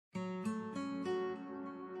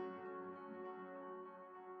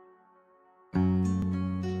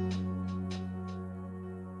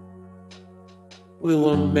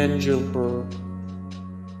Willem Mengelberg,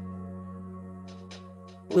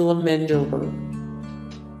 Willem Mengelberg,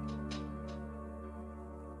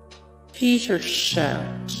 Peter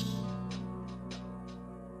Schat,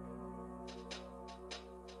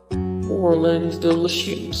 Orlande de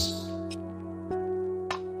Lassus,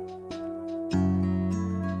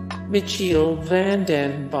 Michiel van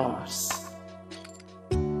den Bos,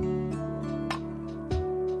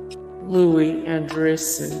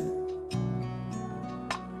 Andriessen,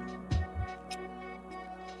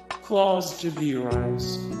 Klaas de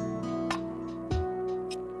Vries,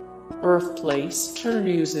 Birthplace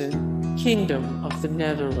Terneuzen, Kingdom of the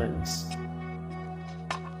Netherlands,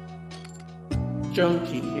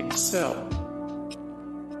 Junkie XL,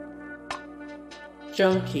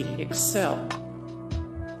 Junkie XL,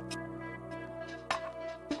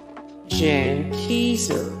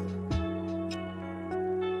 Keizer,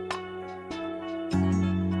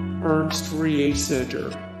 Ernst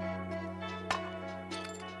Reijseger,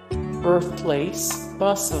 Birthplace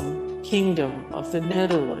Bussum, Kingdom of the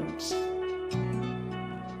Netherlands,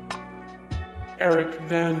 Erik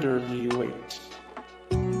van der Luijt,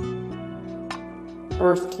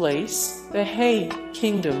 Birthplace The Hague,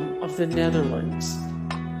 Kingdom of the Netherlands,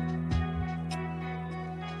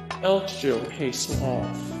 Eltjo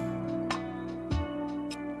Haselhoff,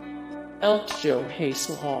 Eltjo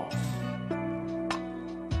Haselhoff,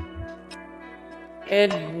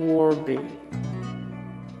 Warby,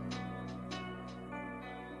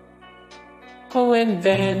 Coen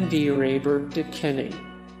van de Coningh,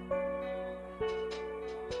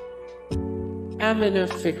 Amina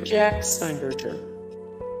Figarova.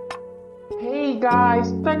 Hey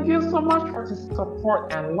guys, thank you so much for the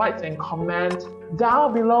support and likes and comment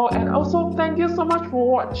down below, and also thank you so much for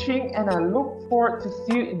watching, and I look forward to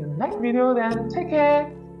see you in the next video. Then take care,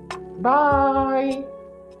 bye.